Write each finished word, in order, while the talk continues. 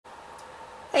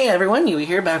Hey everyone, Yui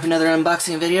here, back with another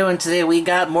unboxing video, and today we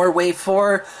got more Wave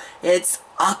 4. It's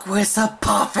Aquos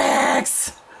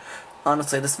Apophix!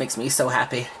 Honestly, this makes me so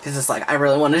happy, because it's like, I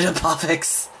really wanted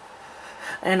Apophix.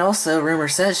 And also, rumor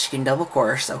says she can double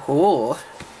core, so cool.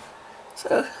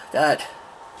 So, got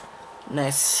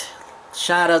nice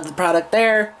shot of the product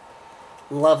there.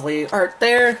 Lovely art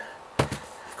there.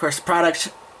 Of course,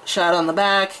 product shot on the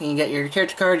back. You can get your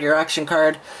character card, your auction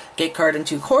card, gate card, and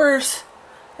 2 cores.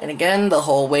 And again, the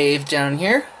whole wave down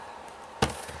here.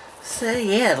 So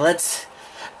yeah, let's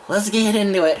get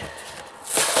into it.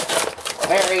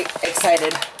 Very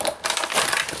excited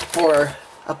for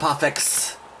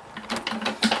Apophix.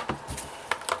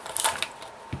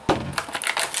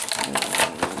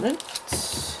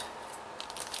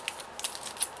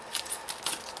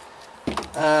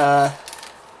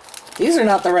 These are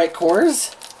not the right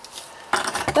cores.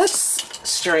 That's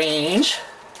strange.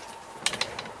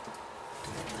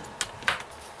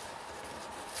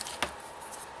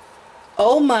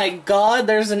 Oh my god,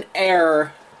 there's an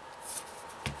error.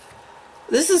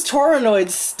 This is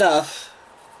Toronoid stuff.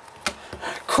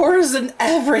 Cores and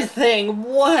everything.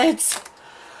 What?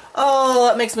 Oh,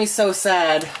 that makes me so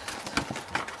sad.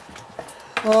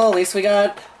 Well, at least we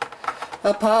got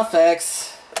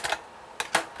Apophix.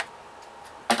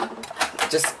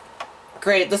 Just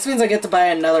great. This means I get to buy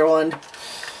another one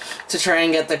to try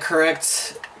and get the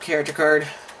correct character card.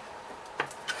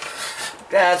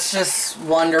 That's just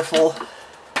wonderful.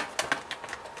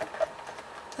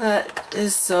 That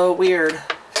is so weird.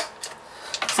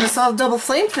 So I saw double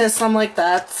flame fist, I'm like,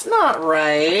 that's not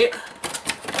right.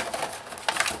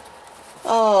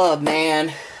 Oh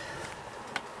man.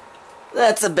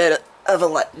 That's a bit of a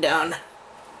letdown.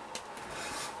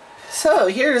 So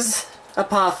here's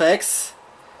Apophix.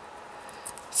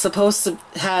 Supposed to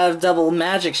have double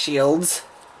magic shields.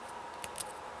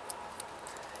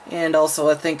 And also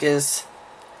I think is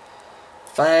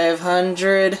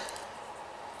 500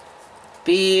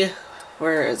 B.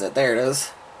 Where is it? There it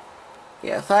is.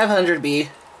 Yeah, 500 B.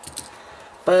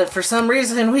 But for some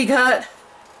reason we got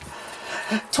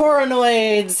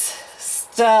Toronoids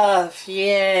stuff.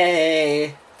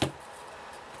 Yay.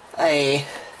 I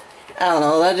don't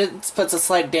know, that just puts a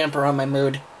slight damper on my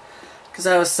mood. Because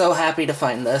I was so happy to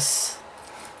find this.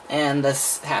 And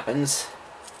this happens.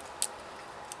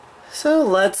 So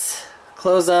let's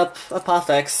close up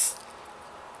Apophix.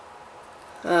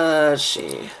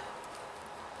 She...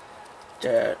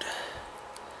 Dude.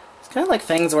 It's kind of like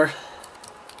things were...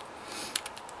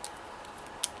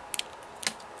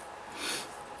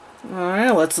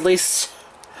 Alright, let's at least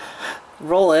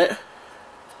roll it.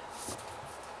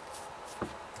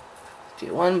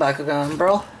 Do one Bakugan,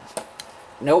 bro.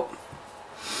 Nope.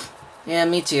 Yeah,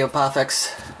 me too,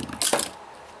 Apophix.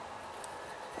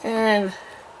 And...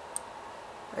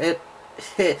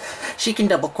 she can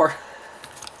double core.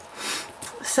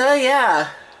 So yeah,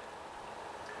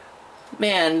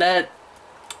 man, that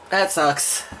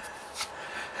sucks.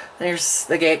 There's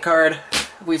the gate card.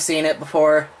 We've seen it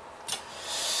before.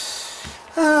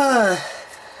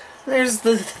 There's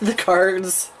the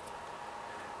cards.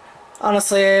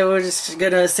 Honestly, I was just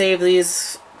gonna save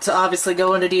these to obviously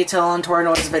go into detail on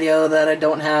Toronoid's video that I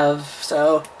don't have.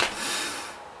 So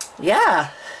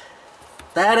yeah,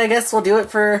 that I guess will do it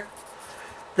for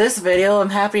this video. I'm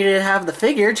happy to have the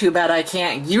figure, too bad I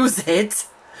can't use it.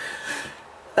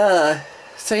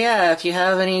 So yeah, if you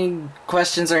have any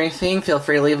questions or anything, feel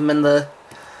free to leave them in the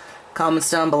comments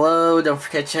down below. Don't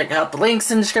forget to check out the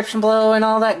links in the description below and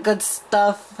all that good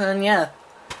stuff. And yeah,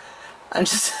 I'm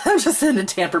just in a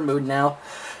tamper mood now.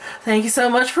 Thank you so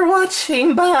much for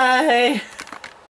watching. Bye!